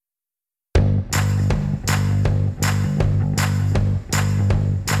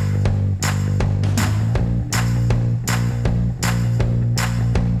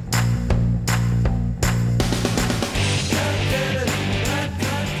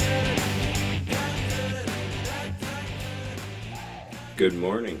Good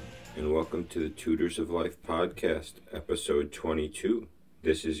morning, and welcome to the Tutors of Life podcast, episode 22.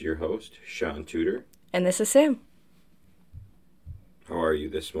 This is your host, Sean Tudor. And this is Sam. How are you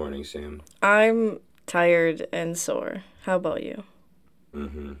this morning, Sam? I'm tired and sore. How about you?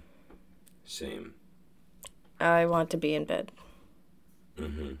 Same. I want to be in bed.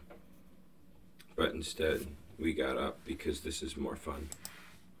 But instead, we got up because this is more fun.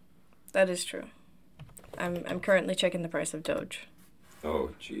 That is true. I'm currently checking the price of Doge.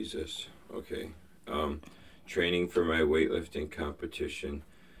 Oh, Jesus. Okay. Training for my weightlifting competition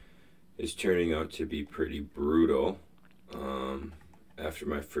is turning out to be pretty brutal. After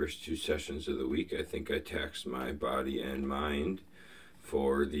my first 2 sessions of the week, I think I taxed my body and mind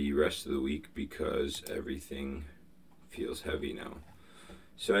for the rest of the week because everything feels heavy now.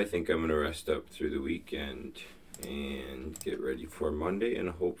 So I think I'm going to rest up through the weekend and get ready for Monday, and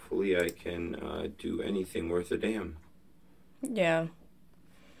hopefully I can do anything worth a damn. Yeah.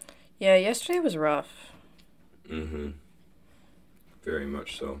 Yeah, yesterday was rough. Very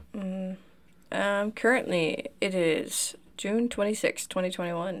much so. Currently, it is June 26,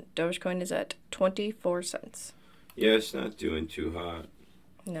 2021. Dogecoin is at 24 cents. Yeah, it's not doing too hot.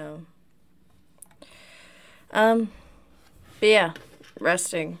 No. But yeah,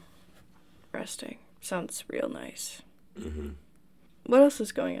 resting. Sounds real nice. What else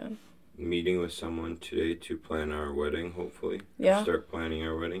is going on? Meeting with someone today to plan our wedding, hopefully. Yeah. Start planning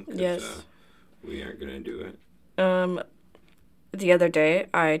our wedding. Yes. We aren't going to do it. The other day,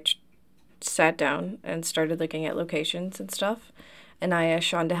 I sat down and started looking at locations and stuff, and I asked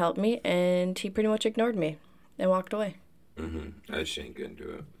Sean to help me, and he pretty much ignored me and walked away. I just ain't going to do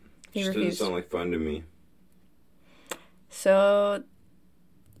it. He Just refused. doesn't sound like fun to me. So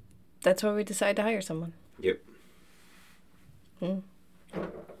that's why we decided to hire someone. Yep.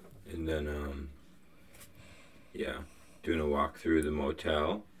 And then, doing a walk through the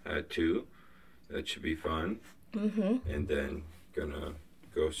motel at 2. That should be fun. And then gonna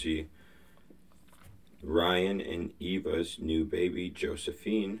go see Ryan and Eva's new baby,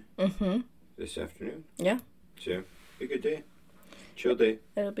 Josephine, this afternoon. Yeah. So, be a good day. Chill day.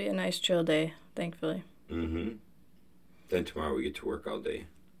 It'll be a nice chill day, thankfully. Then tomorrow we get to work all day.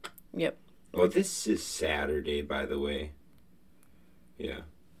 Yep. Oh, this is Saturday, by the way. Yeah.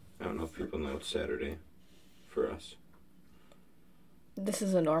 I don't know if people know it's Saturday for us. This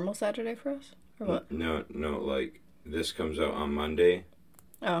is a normal Saturday for us? Or what? No, like, this comes out on Monday.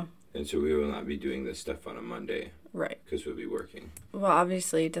 Oh. And so we will not be doing this stuff on a Monday. Right. Because we'll be working. Well,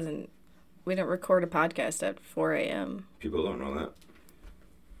 obviously we don't record a podcast at 4 a.m. People don't know that.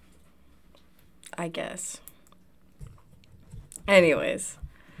 I guess. Anyways.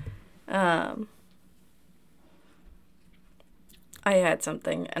 I had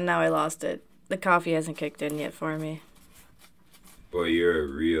something, and now I lost it. The coffee hasn't kicked in yet for me. Boy, you're a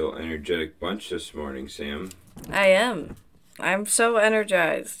real energetic bunch this morning, Sam. I am. I'm so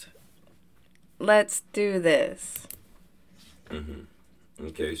energized. Let's do this.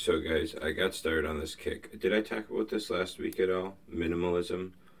 Okay, so guys, I got started on this kick. Did I talk about this last week at all?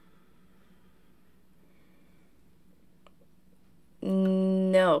 Minimalism?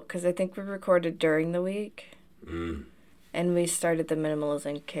 No, because I think we recorded during the week. Mm. And we started the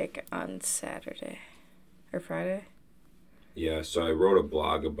minimalism kick on Saturday. Or Friday? Yeah, so I wrote a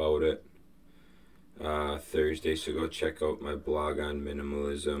blog about it Thursday, so go check out my blog on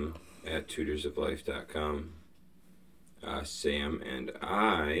minimalism at tutorsoflife.com. Sam and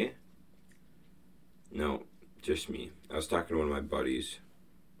I... No, just me. I was talking to one of my buddies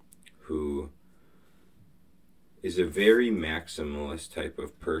who is a very maximalist type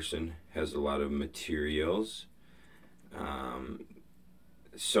of person, has a lot of materials,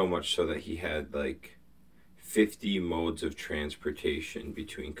 so much so that he had like 50 modes of transportation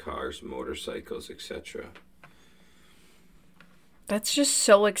between cars, motorcycles, etc. That's just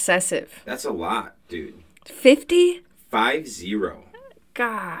so excessive. That's a lot, dude. 50? 50.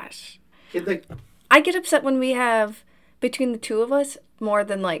 Gosh. He had like... I get upset when we have, between the two of us, more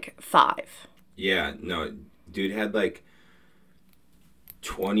than like 5. Yeah, no, dude had like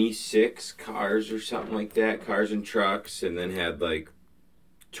 26 cars or something like that, cars and trucks, and then had like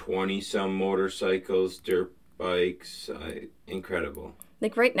 20-some motorcycles, dirt bikes. Incredible.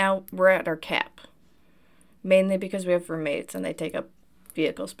 Like right now, we're at our cap. Mainly because we have roommates and they take up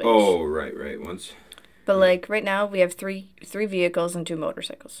vehicle space. Oh, right. Once. But like right now, we have three vehicles and 2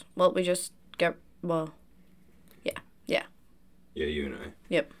 motorcycles. Well, we just got, yeah. Yeah, you and I.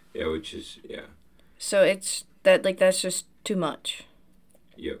 Yep. Yeah, which is, yeah. So it's, that's just too much.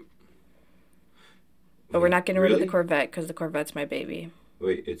 Yep. But we're not getting rid of Really? the Corvette because the Corvette's my baby.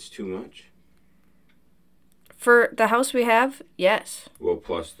 Wait, it's too much? For the house we have, yes. Well,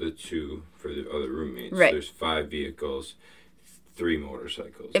 plus the 2 for the other roommates. Right. There's 5 vehicles, 3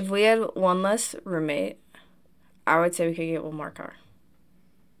 motorcycles. If we had one less roommate, I would say we could get one more car.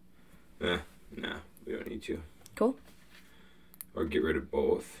 Nah, we don't need to. Cool. Or get rid of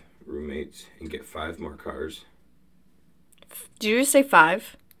both roommates and get 5 more cars. Did you just say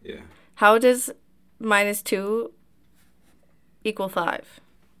 5? Yeah. How does -2 equal 5?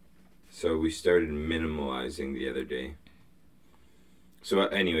 So we started minimalizing the other day. So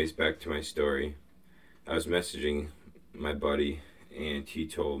anyways, back to my story. I was messaging my buddy, and he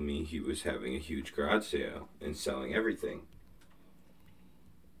told me he was having a huge garage sale and selling everything.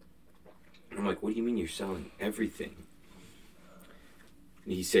 I'm like, what do you mean you're selling everything?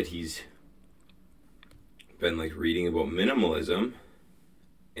 And he said he's been like reading about minimalism,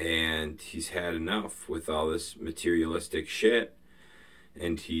 and he's had enough with all this materialistic shit,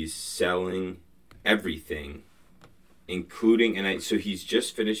 and he's selling everything, including, so he's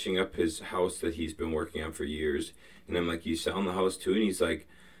just finishing up his house that he's been working on for years. And I'm like, you selling the house too? And he's like,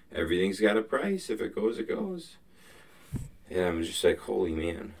 everything's got a price. If it goes, it goes. And I'm just like, holy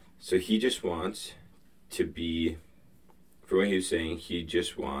man. So he just wants to be, from what he was saying, he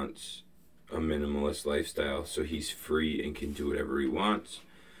just wants a minimalist lifestyle so he's free and can do whatever he wants.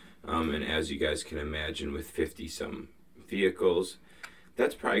 And as you guys can imagine, with 50-some vehicles,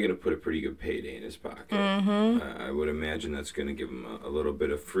 that's probably going to put a pretty good payday in his pocket. Mm-hmm. I would imagine that's going to give him a little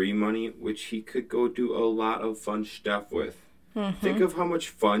bit of free money, which he could go do a lot of fun stuff with. Mm-hmm. Think of how much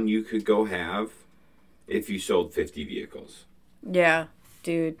fun you could go have if you sold 50 vehicles. Yeah,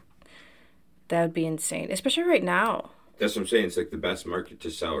 dude. That would be insane, especially right now. That's what I'm saying. It's like the best market to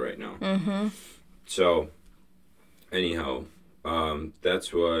sell right now. Mm-hmm. So, anyhow,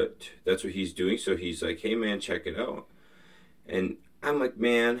 that's what he's doing. So he's like, hey, man, check it out. And I'm like,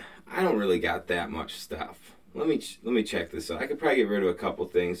 man, I don't really got that much stuff. Let me check this out. I could probably get rid of a couple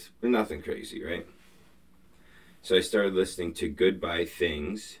things, but nothing crazy, right? So I started listening to Goodbye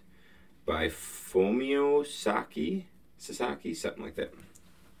Things by Fumio Sasaki, something like that.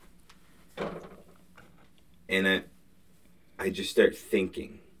 And I just start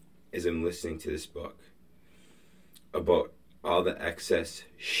thinking as I'm listening to this book about all the excess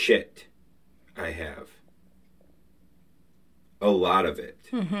shit I have. A lot of it.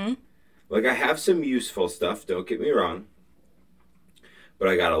 Mm-hmm. Like, I have some useful stuff, don't get me wrong. But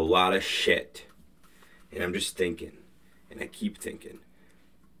I got a lot of shit. And I'm just thinking. And I keep thinking.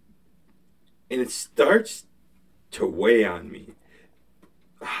 And it starts to weigh on me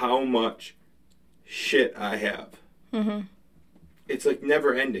how much shit I have. Mm-hmm. It's like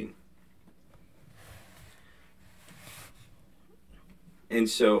never ending. And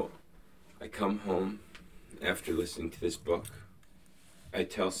so I come home after listening to this book. I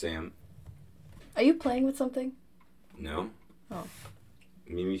tell Sam. Are you playing with something? No. Oh.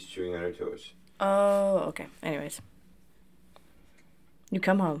 Mimi's chewing on her toes. Oh, okay. Anyways. You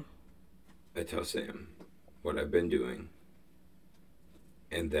come home. I tell Sam what I've been doing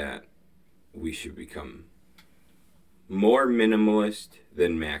and that we should become more minimalist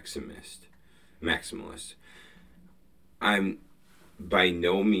than maximalist. I'm by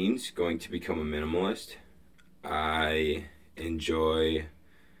no means going to become a minimalist. I enjoy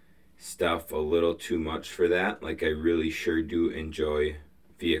stuff a little too much for that. Like, I really sure do enjoy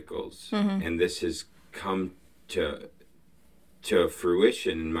vehicles. Mm-hmm. And this has come to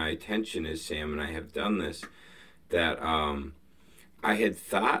fruition in my attention as Sam and I have done this, that I had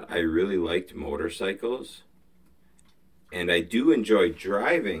thought I really liked motorcycles, and I do enjoy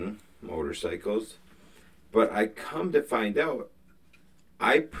driving motorcycles, but I come to find out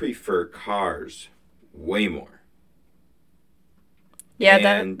I prefer cars way more.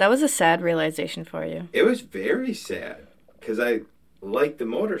 Yeah, that was a sad realization for you. It was very sad, because I like the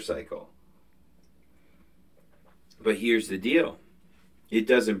motorcycle. But here's the deal. It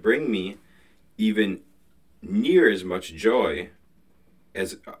doesn't bring me even near as much joy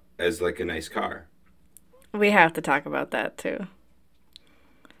as like a nice car. We have to talk about that too.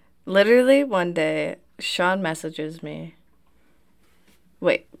 Literally one day, Sean messages me.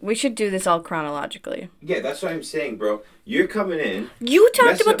 Wait, we should do this all chronologically. Yeah, that's what I'm saying, bro. You're coming in. You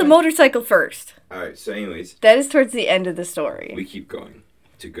talked about the motorcycle first. All right, so anyways. That is towards the end of the story. We keep going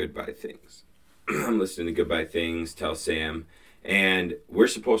to Goodbye Things. I'm listening to Goodbye Things, tell Sam, and we're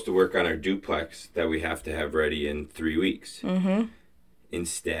supposed to work on our duplex that we have to have ready in 3 weeks. Mm-hmm.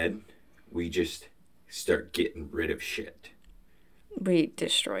 Instead, we just start getting rid of shit. We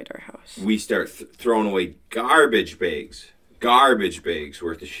destroyed our house. We start throwing away garbage bags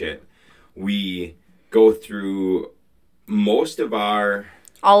worth of shit. We go through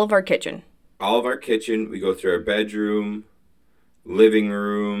all of our kitchen. all of our kitchen. We go through our bedroom, living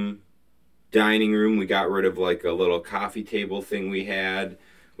room, dining room. We got rid of like a little coffee table thing we had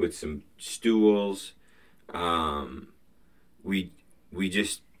with some stools. We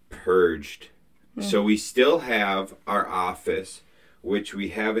just purged. So we still have our office, which we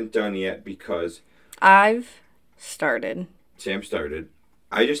haven't done yet because I've started. Sam started.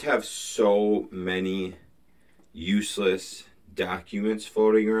 I just have so many useless documents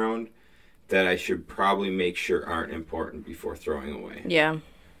floating around that I should probably make sure aren't important before throwing away. Yeah.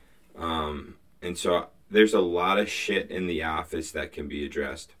 And so there's a lot of shit in the office that can be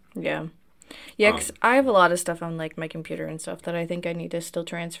addressed. Yeah. Yeah, because I have a lot of stuff on like my computer and stuff that I think I need to still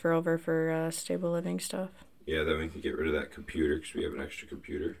transfer over for stable living stuff. Yeah, then we can get rid of that computer because we have an extra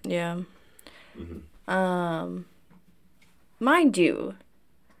computer. Yeah. Mind you,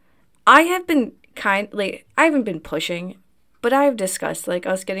 I have been I haven't been pushing, but I have discussed like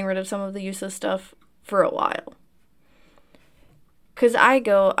us getting rid of some of the useless stuff for a while. Because I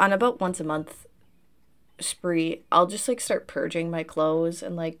go on about once a month spree. I'll just like start purging my clothes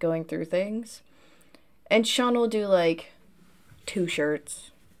and like going through things. And Sean will do like 2 shirts.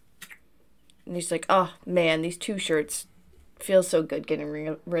 And he's like, oh man, these 2 shirts feel so good getting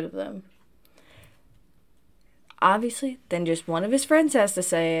rid of them. Obviously, then just one of his friends has to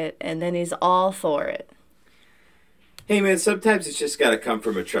say it, and then he's all for it. Hey man, sometimes it's just got to come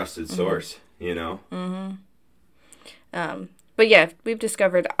from a trusted source, you know? But yeah, we've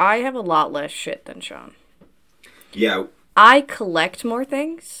discovered I have a lot less shit than Sean. Yeah. I collect more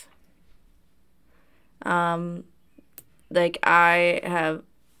things. Like my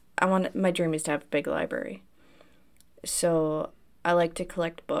dream is to have a big library. So I like to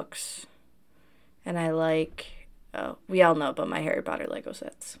collect books. And I like, we all know about my Harry Potter Lego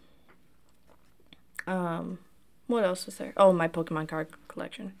sets. What else was there? Oh, my Pokemon card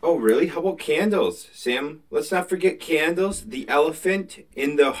collection. Oh, really? How about candles, Sam? Let's not forget candles. The elephant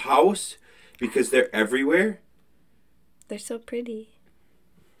in the house, because they're everywhere. They're so pretty.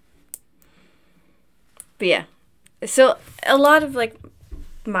 But yeah. So a lot of like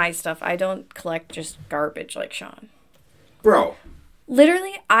my stuff, I don't collect just garbage like Sean. Bro.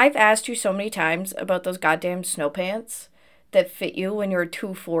 Literally, I've asked you so many times about those goddamn snow pants that fit you when you're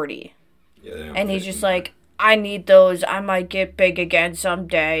 240. Yeah, and he's just like, I need those. I might get big again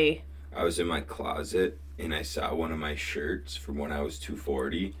someday. I was in my closet and I saw one of my shirts from when I was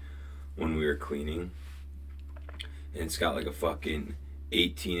 240 when we were cleaning. And it's got like a fucking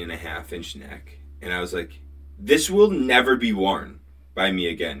 18.5-inch neck. And I was like, this will never be worn by me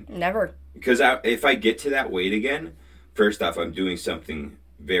again. Never. Because if I get to that weight again, first off, I'm doing something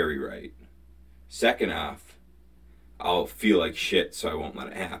very right. Second off, I'll feel like shit, so I won't let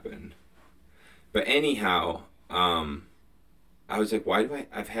it happen. But anyhow, I was like,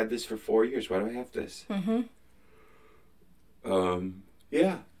 I've had this for 4 years. Why do I have this?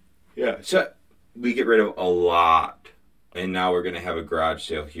 Yeah. So we get rid of a lot. And now we're going to have a garage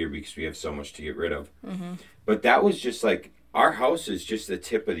sale here because we have so much to get rid of. But that was just like, our house is just the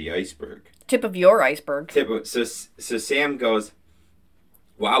tip of the iceberg. Tip of your iceberg. So Sam goes,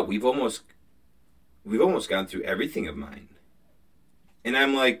 wow, we've almost gone through everything of mine. And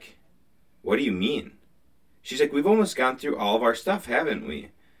I'm like, what do you mean? She's like, we've almost gone through all of our stuff, haven't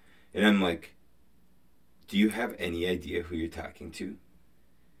we? And I'm like, do you have any idea who you're talking to?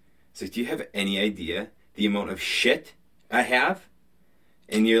 It's like, do you have any idea the amount of shit I have?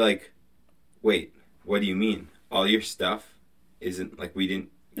 And you're like, wait, what do you mean? All your stuff isn't, like, we didn't...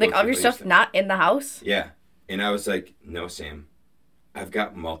 Like, all your stuff not in the house? Yeah. And I was like, no, Sam. I've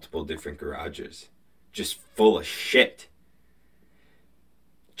got multiple different garages. Just full of shit.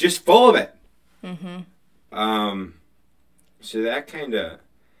 Just full of it. So that kind of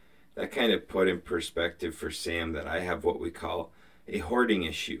put in perspective for Sam that I have what we call a hoarding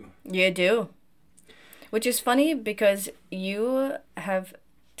issue. You do. Which is funny because you have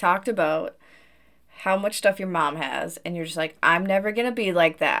talked about how much stuff your mom has, and you're just like, I'm never going to be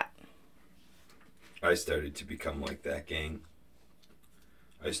like that. I started to become like that, gang.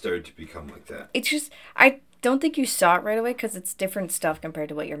 I started to become like that. It's just, I don't think you saw it right away because it's different stuff compared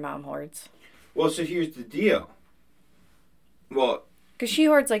to what your mom hoards. Well, so here's the deal. Well... Because she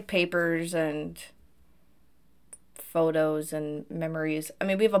hoards, like, papers and photos and memories. I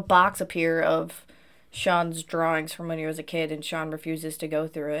mean, we have a box up here of Sean's drawings from when he was a kid, and Sean refuses to go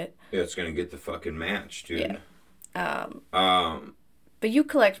through it. Yeah, it's going to get the fucking match, dude. Yeah. But you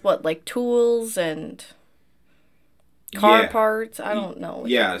collect, what, like tools and car parts? I don't know.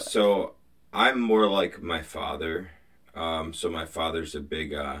 Yeah, so I'm more like my father. So my father's a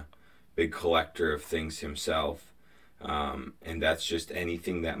big collector of things himself. And that's just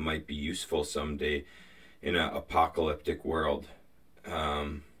anything that might be useful someday in an apocalyptic world.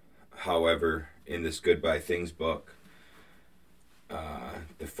 However, in this Goodbye Things book,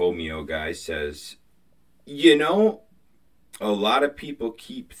 the Fomio guy says, you know, a lot of people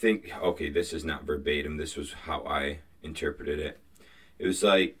keep think. Okay, this is not verbatim. This was how I interpreted it. It was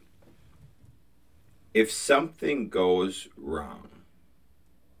like, if something goes wrong,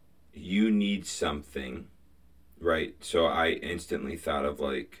 you need something, right? So I instantly thought of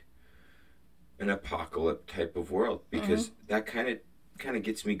like an apocalypse type of world, because that kind of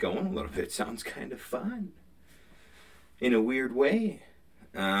gets me going a little bit. Sounds kind of fun in a weird way.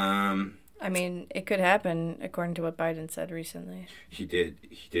 I mean, it could happen according to what Biden said recently. He did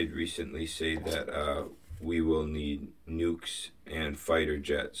recently say that we will need nukes and fighter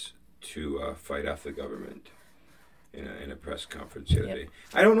jets to fight off the government in a press conference the other day.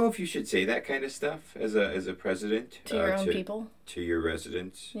 I don't know if you should say that kind of stuff as a president to your own people, to your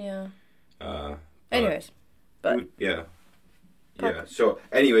residents. Yeah. Anyways, but yeah. So,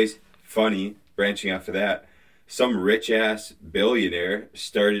 anyways, funny, branching off of that, some rich ass billionaire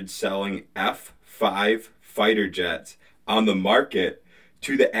started selling F-5 fighter jets on the market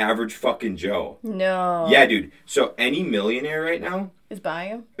to the average fucking Joe. No. Yeah, dude. So any millionaire right now is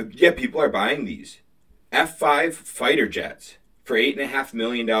buying them? Yeah, people are buying these F-5 fighter jets for $8.5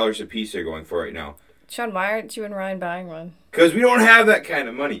 million a piece. They're going for right now. Sean, why aren't you and Ryan buying one? Because we don't have that kind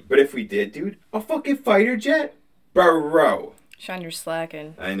of money. But if we did, dude, a fucking fighter jet, bro. Sean, you're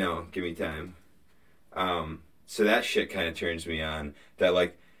slacking. I know. Give me time. So that shit kind of turns me on. That,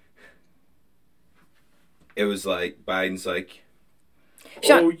 like, it was like, Biden's like,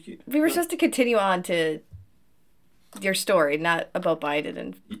 Sean, we were supposed to continue on to your story, not about Biden.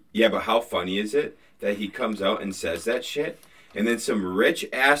 And yeah, but how funny is it that he comes out and says that shit, and then some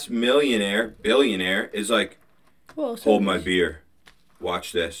rich-ass billionaire is like, hold my beer.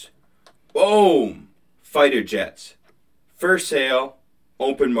 Watch this. Boom! Fighter jets. For sale,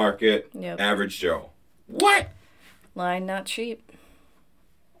 open market, average Joe. What? Line, not cheap.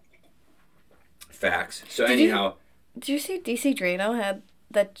 Facts. So anyhow... Did you see DC Drano had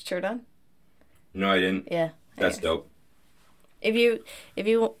that shirt on? No, I didn't. Yeah. That's dope. If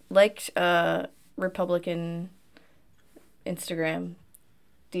you liked Republican Instagram,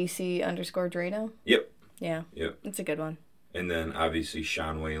 DC_Drano. Yep. Yeah. Yep. It's a good one. And then obviously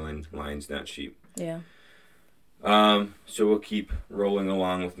Sean Whalen, Line's Not Cheap. Yeah. So we'll keep rolling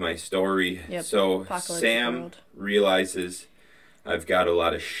along with my story. Yep. So Apocalypse Sam world. realizes I've got a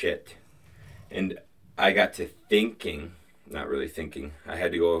lot of shit. And I got to thinking, not really thinking, I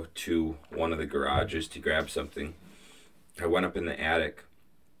had to go to one of the garages to grab something. I went up in the attic,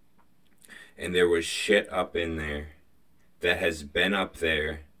 and there was shit up in there that has been up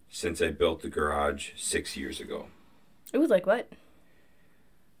there since I built the garage 6 years ago. Ooh, like what?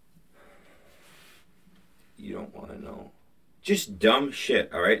 You don't want to know. Just dumb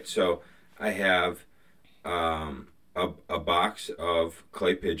shit, all right? So I have a box of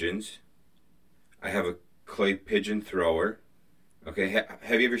clay pigeons. I have a clay pigeon thrower. Okay,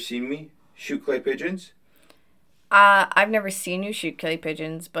 have you ever seen me shoot clay pigeons? I've never seen you shoot clay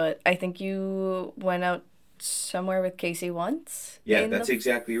pigeons, but I think you went out somewhere with Casey once. Yeah, that's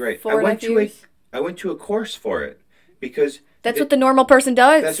exactly right. I went to a course for it because that's what the normal person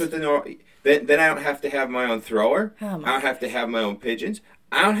does. That's what the normal. Then I don't have to have my own thrower. Oh I don't have to have my own pigeons.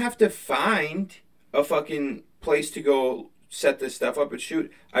 I don't have to find a fucking place to go set this stuff up and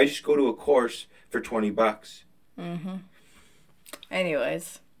shoot. I just go to a course for $20. Mm-hmm.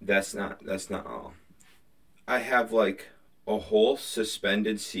 Anyways. That's not all. I have like a whole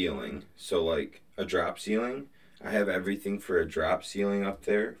suspended ceiling. So like a drop ceiling. I have everything for a drop ceiling up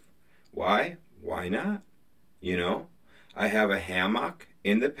there. Why? Why not? You know? I have a hammock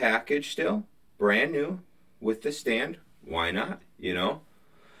in the package still. Brand new. With the stand. Why not? You know?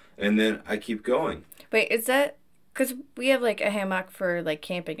 And then I keep going. Wait, is that... Because we have like a hammock for like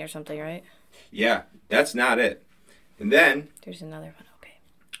camping or something, right? Yeah, that's not it. And then... There's another one, okay.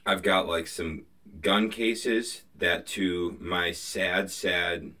 I've got like some gun cases that, to my sad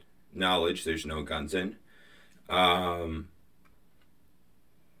knowledge, there's no guns in.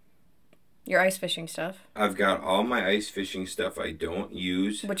 Your ice fishing stuff. I've got all my ice fishing stuff I don't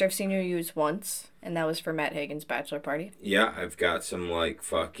use. Which I've seen you use once, and that was for Matt Hagen's bachelor party. Yeah, I've got some like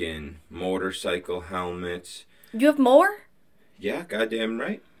fucking motorcycle helmets. You have more? Yeah, goddamn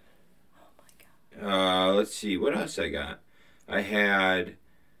right. Oh my god. Let's see, what else I got? I had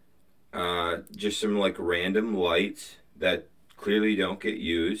just some like random lights that clearly don't get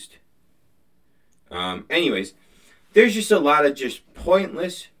used. Anyways, there's just a lot of just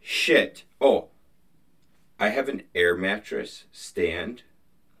pointless shit. Oh, I have an air mattress stand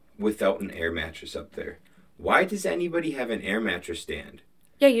without an air mattress up there. Why does anybody have an air mattress stand?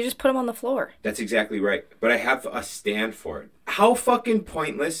 Yeah, you just put them on the floor. That's exactly right. But I have a stand for it. How fucking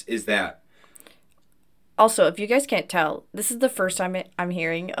pointless is that? Also, if you guys can't tell, this is the first time I'm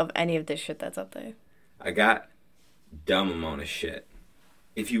hearing of any of this shit that's up there. I got dumb amount of shit.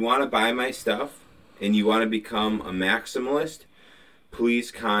 If you want to buy my stuff and you want to become a maximalist,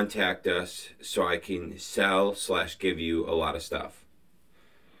 please contact us so I can sell/give you a lot of stuff.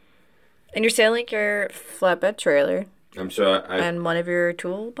 And you're selling your flatbed trailer. And one of your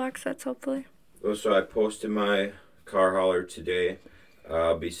toolbox sets, hopefully. So I posted my car hauler today.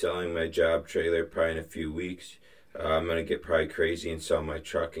 I'll be selling my job trailer probably in a few weeks. I'm going to get probably crazy and sell my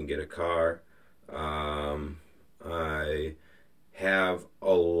truck and get a car. I have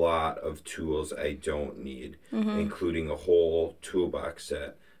a lot of tools I don't need, including a whole toolbox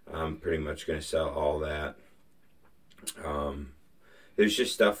set. I'm pretty much going to sell all that. There's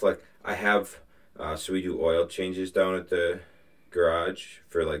just stuff like I have, so we do oil changes down at the garage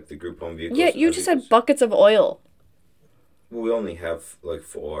for like the group home vehicles. Yeah, you just had buckets of oil. Well, we only have like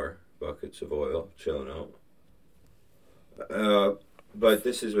 4 buckets of oil chilling out. But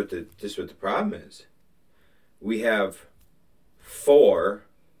this is what the problem is. We have 4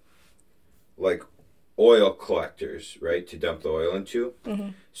 like oil collectors, right, to dump the oil into.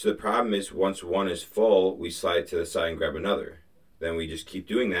 So the problem is once one is full, we slide it to the side and grab another. Then we just keep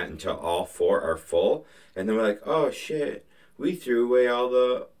doing that until all 4 are full, and then we're like, oh shit, we threw away all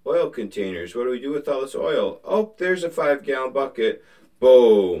the oil containers. What do we do with all this oil? Oh, there's a 5-gallon bucket.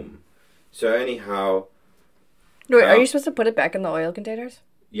 Boom. So anyhow. Wait, are you supposed to put it back in the oil containers?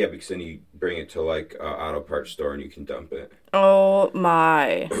 Yeah, because then you bring it to like an auto parts store and you can dump it. Oh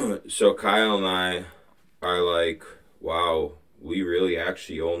my. So Kyle and I are like, wow, we really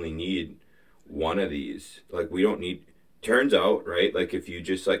actually only need 1 of these. Like we don't need, turns out, right, like if you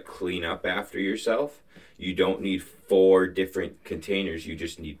just like clean up after yourself, you don't need 4 different containers. You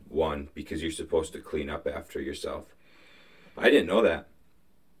just need 1 because you're supposed to clean up after yourself. I didn't know that.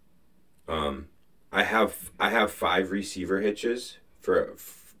 I have 5 receiver hitches for,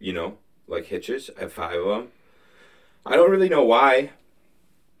 like hitches. I have 5 of them. I don't really know why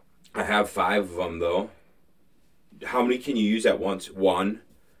I have 5 of them though. How many can you use at once? 1.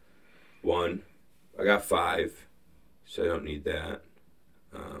 I got 5, so I don't need that.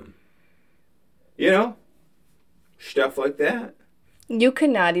 Stuff like that. You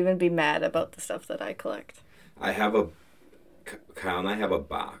could not even be mad about the stuff that I collect. Kyle and I have a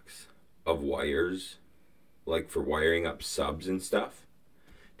box of wires, like for wiring up subs and stuff,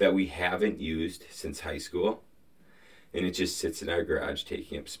 that we haven't used since high school. And it just sits in our garage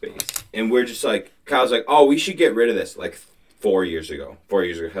taking up space. And we're just like, Kyle's like, oh, we should get rid of this, like 4 years ago. I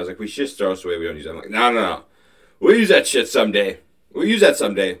was like, we should just throw this away. We don't use it. I'm like, no. We'll use that shit someday.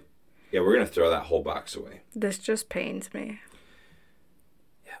 Yeah, we're going to throw that whole box away. This just pains me.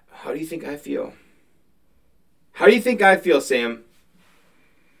 Yeah. How do you think I feel? How do you think I feel, Sam?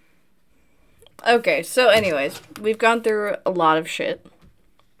 Okay, so anyways, we've gone through a lot of shit.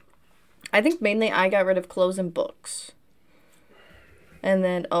 I think mainly I got rid of clothes and books. And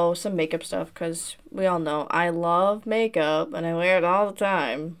then, some makeup stuff, because we all know I love makeup, and I wear it all the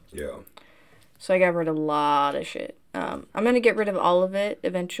time. Yeah. So I got rid of a lot of shit. I'm going to get rid of all of it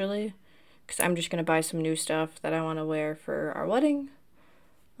eventually, because I'm just going to buy some new stuff that I want to wear for our wedding.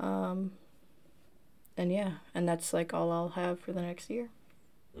 And yeah, and that's like all I'll have for the next year.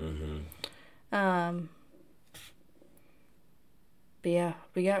 But yeah,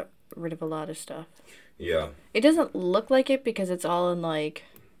 we got rid of a lot of stuff. Yeah. It doesn't look like it because it's all in like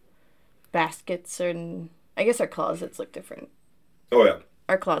baskets, and I guess our closets look different. Oh yeah.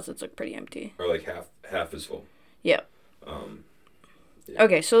 Our closets look pretty empty. Or like half is full. Yeah. Yeah.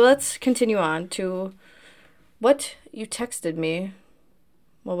 Okay, so let's continue on to what you texted me.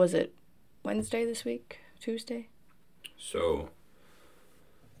 What was it? Wednesday this week? Tuesday? So,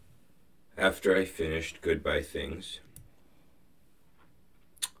 after I finished Goodbye Things,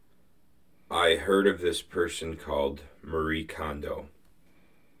 I heard of this person called Marie Kondo.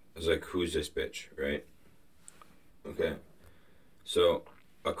 I was like, who's this bitch, right? Okay. So,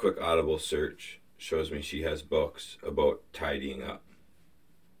 a quick Audible search shows me she has books about tidying up.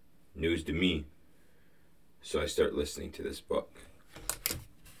 News to me. So I start listening to this book.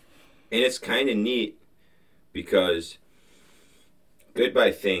 And it's kind of neat because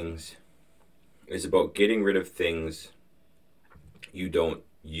Goodbye Things is about getting rid of things you don't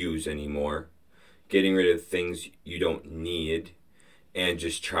use anymore, getting rid of things you don't need, and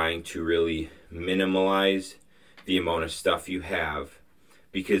just trying to really minimalize the amount of stuff you have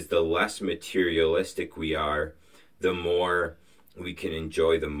because the less materialistic we are, the more we can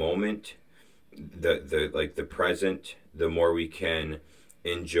enjoy the moment, the present, the more we can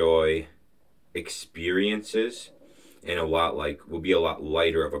enjoy experiences, and we'll be a lot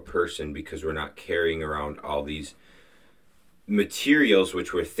lighter of a person because we're not carrying around all these materials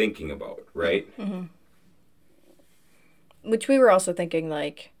which we're thinking about, right? Mm-hmm. Which we were also thinking,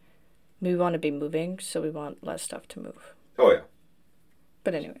 like, we want to be moving, so we want less stuff to move. Oh, yeah.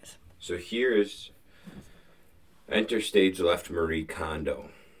 But anyways. So here's enter stage left Marie Kondo.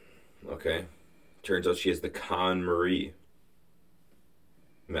 Okay? Turns out she has the Con Marie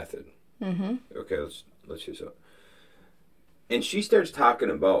method. Mm-hmm. Okay, let's hear so. And she starts talking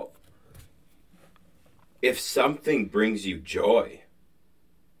about if something brings you joy.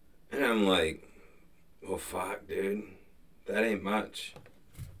 And I'm like, well, fuck, dude. That ain't much.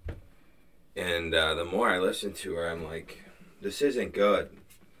 And the more I listen to her, I'm like, this isn't good.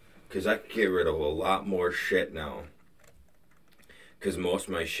 Because I can get rid of a lot more shit now. Because most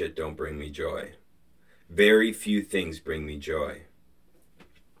of my shit don't bring me joy. Very few things bring me joy.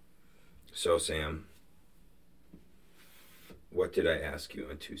 So, Sam, what did I ask you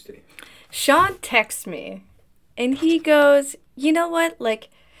on Tuesday? Sean texts me, and he goes, you know what, like,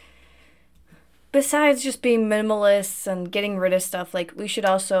 besides just being minimalists and getting rid of stuff, like, we should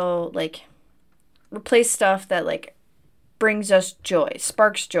also, like, replace stuff that, like, brings us joy,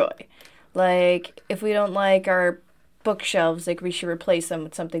 sparks joy. Like, if we don't like our bookshelves, like, we should replace them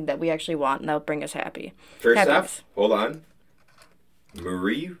with something that we actually want, and that'll bring us First off, hold on.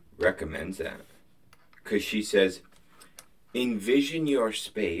 Marie recommends that. Because she says, envision your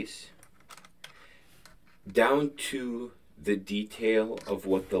space down to the detail of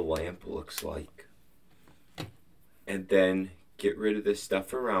what the lamp looks like. And then get rid of the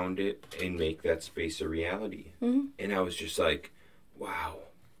stuff around it and make that space a reality. Mm-hmm. And I was just like, wow,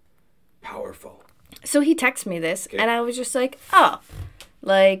 powerful. So he texted me this, and I was just like, oh,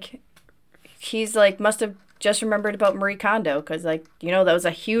 like, he's like, must have just remembered about Marie Kondo, because, like, you know, that was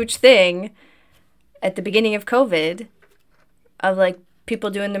a huge thing at the beginning of COVID of, like,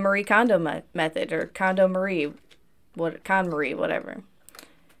 people doing the Marie Kondo method, or Kondo Marie, Con Marie, whatever.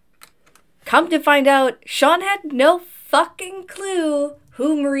 Come to find out, Sean had no fucking clue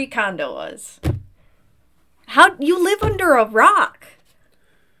who Marie Kondo was. How you live under a rock?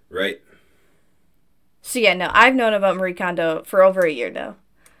 Right. So yeah, no, I've known about Marie Kondo for over a year now.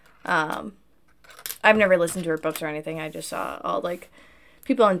 I've never listened to her books or anything. I just saw all, like,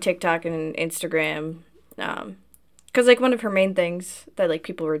 people on TikTok and Instagram. Because, like, one of her main things that, like,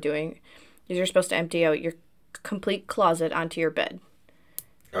 people were doing is you're supposed to empty out your complete closet onto your bed.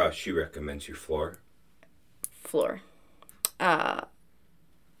 She recommends your floor.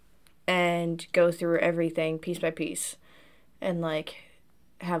 And go through everything piece by piece. And, like,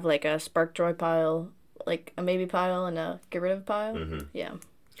 have, like, a spark joy pile, like, a maybe pile, and a get rid of pile. Mm-hmm. Yeah.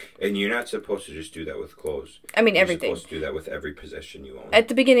 And you're not supposed to just do that with clothes. I mean, you're everything. You're supposed to do that with every possession you own. At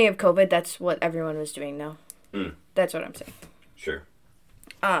the beginning of COVID, that's what everyone was doing now. That's what I'm saying. Sure.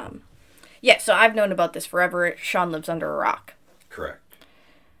 Yeah, so I've known about this forever. Sean lives under a rock. Correct.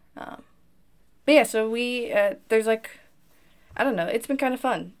 But yeah, so we, there's, like, I don't know, it's been kind of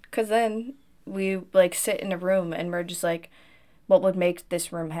fun. Because then we, like, sit in a room and we're just like, what would make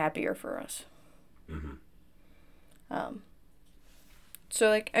this room happier for us? Mm-hmm. So,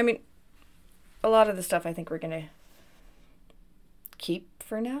 like, I mean, a lot of the stuff I think we're going to keep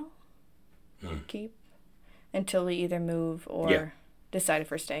for now. Keep. Until we either move or decide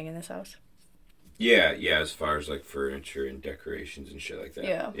if we're staying in this house. Yeah, as far as, like, furniture and decorations and shit like that.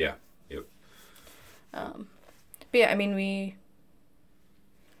 Yeah. Yeah, yep. But yeah, I mean,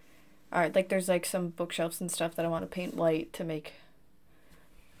 alright, like, there's, like, some bookshelves and stuff that I want to paint white to make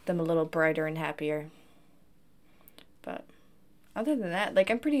them a little brighter and happier. But other than that,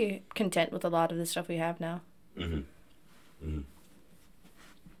 like, I'm pretty content with a lot of the stuff we have now.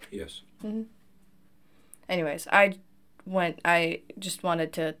 Yes. Anyways, I just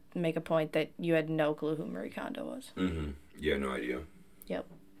wanted to make a point that you had no clue who Marie Kondo was. Yeah, no idea. Yep.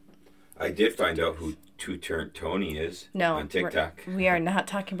 I did find out who Two-Turnt Tony is on TikTok. We are not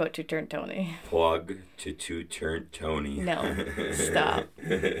talking about Two-Turnt Tony. Plug to Two-Turnt Tony. No. Stop.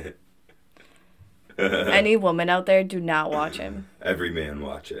 Any woman out there, do not watch him. Every man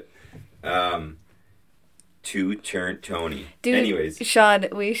watch it. Two-Turnt Tony. Dude, anyways. Sean,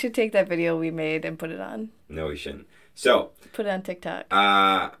 we should take that video we made and put it on. No, we shouldn't. So. Put it on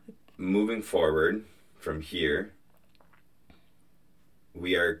TikTok. Moving forward from here,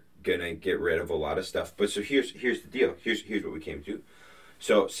 we are gonna get rid of a lot of stuff. But so here's the deal. Here's what we came to.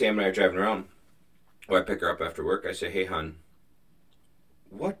 So Sam and I are driving around. I pick her up after work. I say, hey, hon,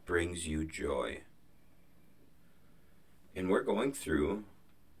 what brings you joy? And we're going through,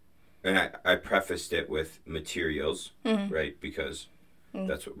 and I prefaced it with materials, right? Because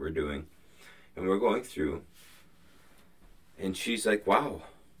that's what we're doing. And we're going through, and she's like, wow,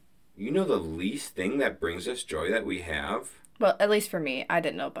 you know the least thing that brings us joy that we have? Well, at least for me, I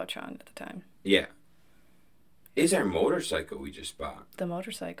didn't know about Sean at the time. Yeah. Is our motorcycle we just bought. The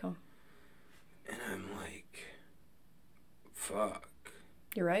motorcycle. And I'm like, fuck.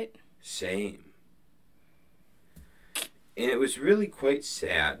 You're right. Same. And it was really quite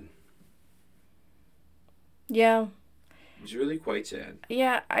sad. Yeah. It was really quite sad.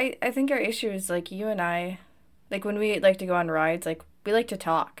 Yeah, I think our issue is, like, you and I, like, when we like to go on rides, like, we like to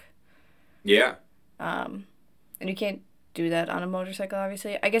talk. Yeah. And you can't do that on a motorcycle,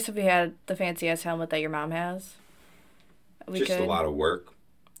 obviously. I guess if we had the fancy-ass helmet that your mom has, we just could. a lot of work.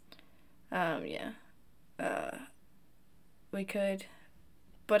 Yeah. We could.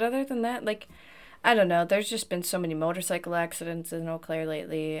 But other than that, like, I don't know. There's just been so many motorcycle accidents in Eau Claire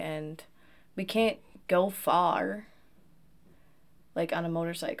lately, and we can't go far, like, on a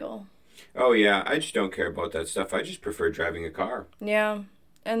motorcycle. Oh, yeah. I just don't care about that stuff. I just prefer driving a car. Yeah,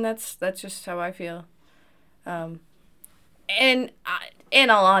 and that's just how I feel. And in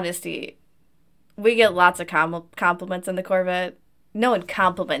all honesty, we get lots of compliments on the Corvette. No one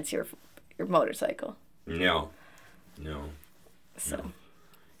compliments your motorcycle. No. So. No.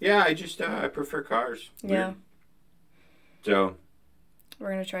 Yeah, I prefer cars. Yeah. Weird. So.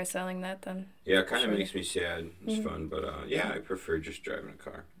 We're going to try selling that then. Yeah, it kind of makes me sad. It's fun, but yeah, I prefer just driving a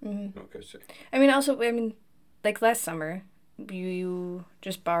car. What can I say? I mean, like last summer, you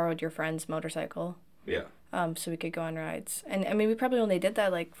just borrowed your friend's motorcycle. Yeah. So we could go on rides. And I mean, we probably only did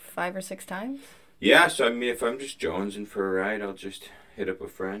that like 5 or 6 times. Yeah, so I mean, if I'm just jonesing for a ride, I'll just hit up a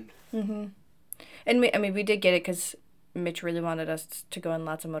friend. And we did get it because Mitch really wanted us to go on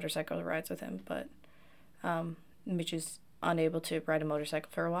lots of motorcycle rides with him, but Mitch is unable to ride a motorcycle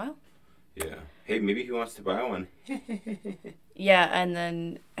for a while. Yeah. Hey, maybe he wants to buy one. Yeah, and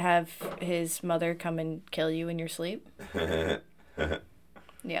then have his mother come and kill you in your sleep.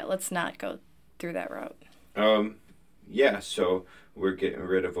 Yeah, let's not go through that route. Yeah, so we're getting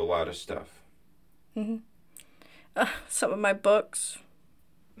rid of a lot of stuff. Some of my books.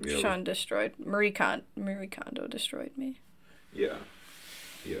 Yeah, Sean destroyed. Marie Kondo destroyed me. Yeah.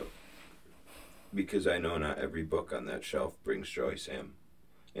 Because I know not every book on that shelf brings joy, Sam.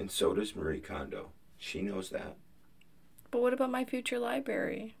 And so does Marie Kondo. She knows that. But what about my future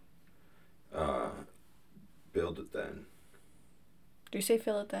library? Build it then. Do you say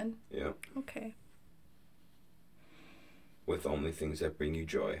fill it then? Yeah. Okay. With only things that bring you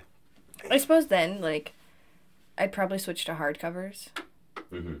joy. I suppose then, like, I'd probably switch to hardcovers.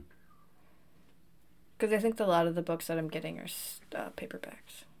 Because I think a lot of the books that I'm getting are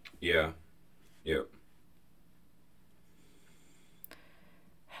paperbacks. Yeah. Yep.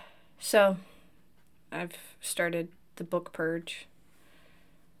 So, I've started the book purge.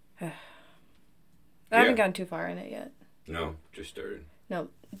 I haven't gone too far in it yet. No, just started. No,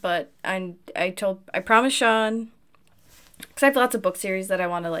 but I promised Sean, because I have lots of book series that I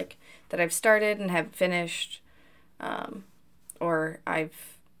want to, like, that I've started and haven't finished, or I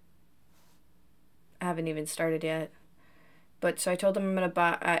haven't even started yet. But so I told him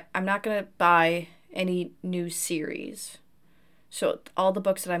I'm not gonna buy any new series. So all the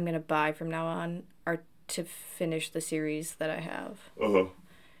books that I'm gonna buy from now on are to finish the series that I have.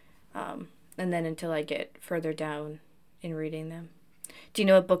 And then until I get further down in reading them. Do you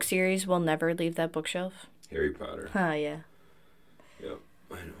know what book series will never leave that bookshelf? Harry Potter. Yeah. Yep,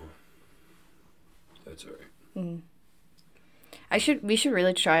 I know. That's all right. We should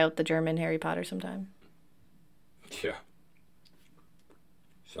really try out the German Harry Potter sometime. Yeah.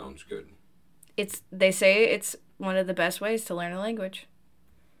 Sounds good. They say it's one of the best ways to learn a language.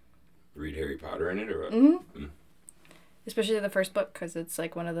 Read Harry Potter in it or what? Especially the first book, because it's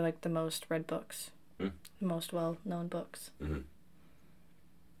like one of the most read books. The most well-known books. But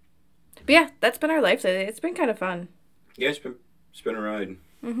yeah, that's been our life lately. It's been kind of fun. Yeah, it's been a ride.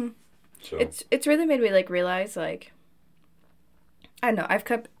 So It's really made me like realize, like, I don't know,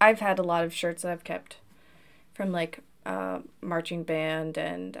 I've had a lot of shirts that I've kept from like marching band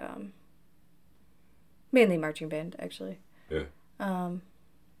and mainly marching band actually. Yeah. And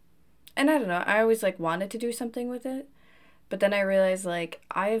I don't know, I always like wanted to do something with it, but then I realized like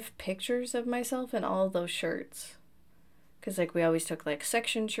I have pictures of myself in all of those shirts, because like we always took like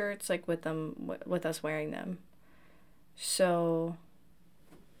section shirts like with us wearing them, so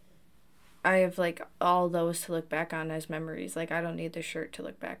I have like all those to look back on as memories. Like I don't need the shirt to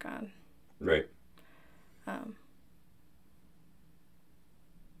look back on. Right.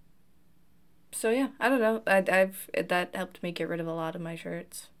 So yeah, I don't know. I've that helped me get rid of a lot of my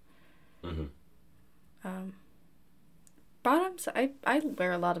shirts. Mm-hmm. Um, Bottoms, I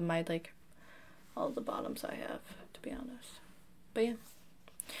wear a lot of my like all the bottoms I have, to be honest. But yeah.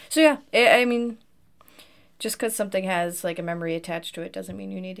 So yeah, I mean, just because something has like a memory attached to it doesn't mean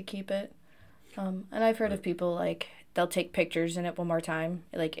you need to keep it. And I've heard of people like they'll take pictures in it one more time,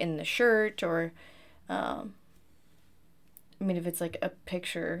 like in the shirt or, I mean, if it's like a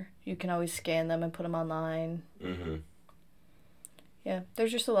picture, you can always scan them and put them online. Mm-hmm. Yeah,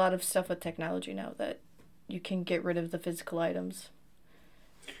 there's just a lot of stuff with technology now that you can get rid of the physical items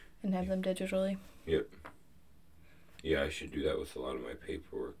and have them digitally. Yep. Yeah, I should do that with a lot of my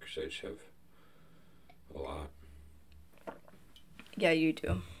paperwork because I just have a lot. Yeah, you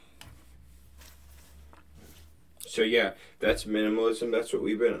do. So yeah, that's minimalism. That's what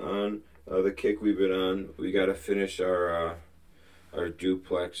we've been on. The kick we've been on. We got to finish our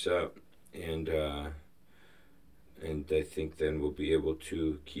duplex up, and I think then we'll be able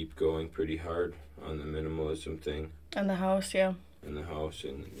to keep going pretty hard on the minimalism thing. And the house, yeah. And the house,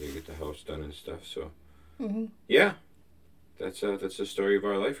 and you get the house done and stuff. So Mhm. yeah, that's the story of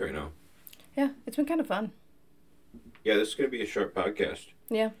our life right now. Yeah, it's been kind of fun. Yeah, this is gonna be a short podcast.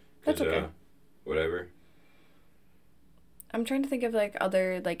 Yeah, that's okay. Whatever. I'm trying to think of like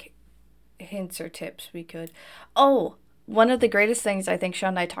other like hints or tips we could. Oh, one of the greatest things I think Sean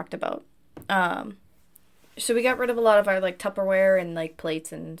and I talked about. So we got rid of a lot of our like Tupperware and like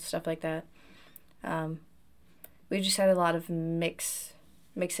plates and stuff like that. We just had a lot of mix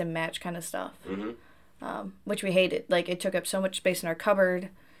and match kind of stuff, which we hated. Like it took up so much space in our cupboard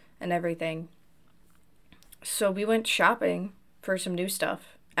and everything. So we went shopping for some new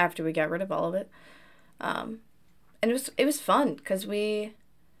stuff after we got rid of all of it. And it was fun because I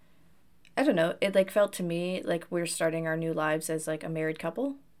don't know, it like felt to me like we're starting our new lives as like a married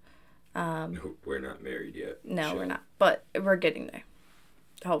couple. We're not married yet. No, we're not, but we're getting there.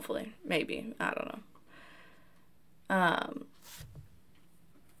 Hopefully, maybe, I don't know.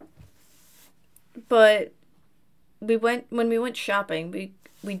 But when we went shopping, we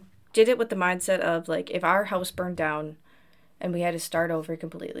did it with the mindset of like if our house burned down and we had to start over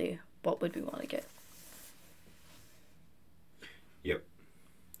completely, what would we want to get? Yep.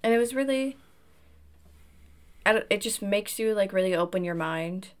 And it was really, it just makes you like really open your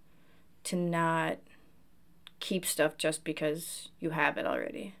mind to not keep stuff just because you have it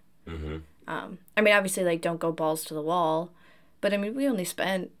already. Mm-hmm. I mean, obviously, like don't go balls to the wall, but I mean, we only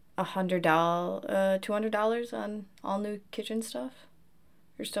spent $200 on all new kitchen stuff,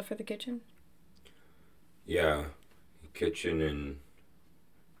 or stuff for the kitchen. Yeah, kitchen and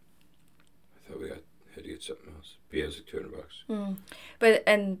I thought we had to get something else. But yeah, it's like $200. But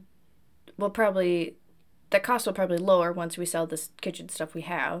the cost will probably lower once we sell this kitchen stuff we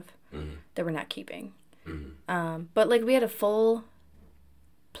have that we're not keeping. But like we had a full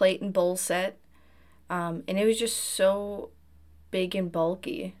plate and bowl set, and it was just so big and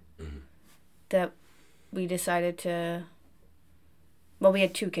bulky that we decided to. Well, we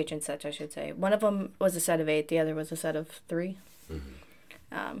had two kitchen sets, I should say. One of them was a set of 8. The other was a set of 3.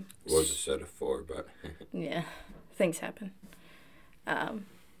 Was a set of 4, but yeah, things happen.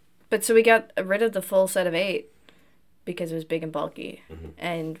 But so we got rid of the full set of 8 because it was big and bulky,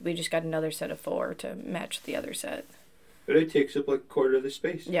 and we just got another set of 4 to match the other set. But it takes up like a quarter of the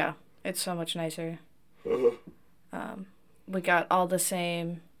space. Yeah, it's so much nicer. We got all the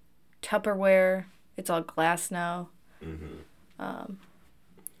same Tupperware. It's all glass now.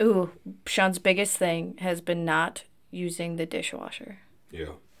 Sean's biggest thing has been not using the dishwasher.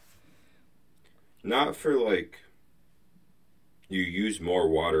 Yeah. Not for like, you use more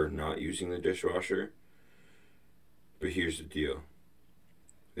water not using the dishwasher. But here's the deal.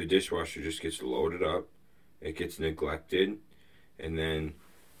 The dishwasher just gets loaded up. It gets neglected. And then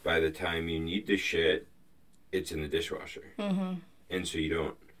by the time you need the shit, it's in the dishwasher. And so you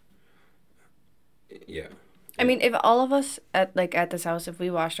don't. Yeah. I mean, if all of us at this house, if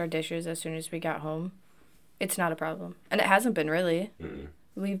we washed our dishes as soon as we got home, it's not a problem. And it hasn't been really.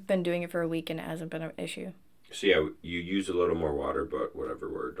 We've been doing it for a week and it hasn't been an issue. So yeah, you use a little more water, but whatever,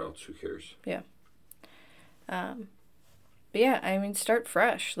 we're adults, who cares? Yeah. But yeah, I mean, start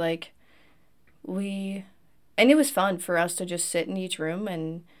fresh. Like, and it was fun for us to just sit in each room,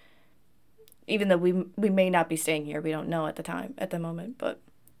 and even though we may not be staying here, we don't know at the moment, but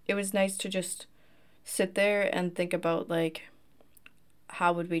it was nice to just sit there and think about, like,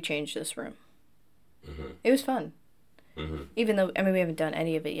 how would we change this room? It was fun. Even though, I mean, we haven't done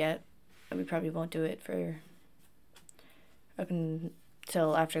any of it yet, and we probably won't do it for up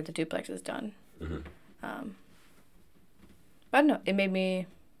until after the duplex is done. But I don't know, it made me,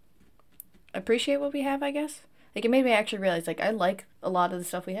 appreciate what we have, I guess. Like, it made me actually realize, like, I like a lot of the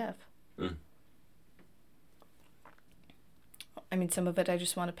stuff we have. Mm. I mean, some of it I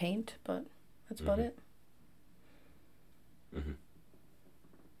just want to paint, but that's about it.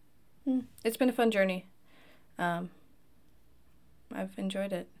 It's been a fun journey. I've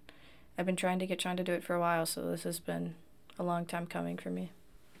enjoyed it. I've been trying to do it for a while, so this has been a long time coming for me.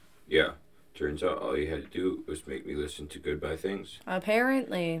 Yeah. Turns out all you had to do was make me listen to Goodbye Things.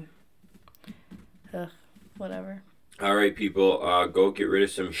 Apparently. Ugh, whatever. All right, people, go get rid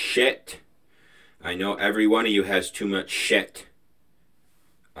of some shit. I know every one of you has too much shit.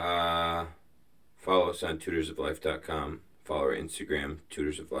 Follow us on tutorsoflife.com. Follow our Instagram,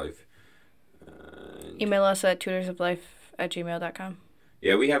 Tutors of Life. Email us at tutorsoflife@gmail.com.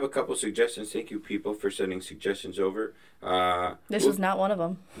 Yeah, we have a couple suggestions. Thank you, people, for sending suggestions over. This is not one of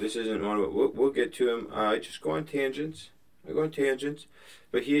them. This isn't one of them. We'll get to them. I just go on tangents.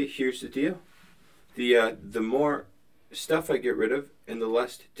 But here's the deal. The more stuff I get rid of and the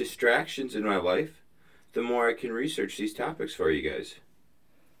less distractions in my life, the more I can research these topics for you guys.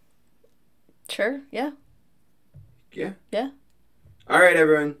 Sure, yeah. Yeah? Yeah. All right,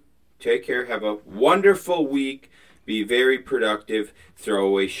 everyone. Take care. Have a wonderful week. Be very productive. Throw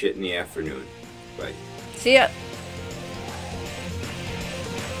away shit in the afternoon. Bye. See ya.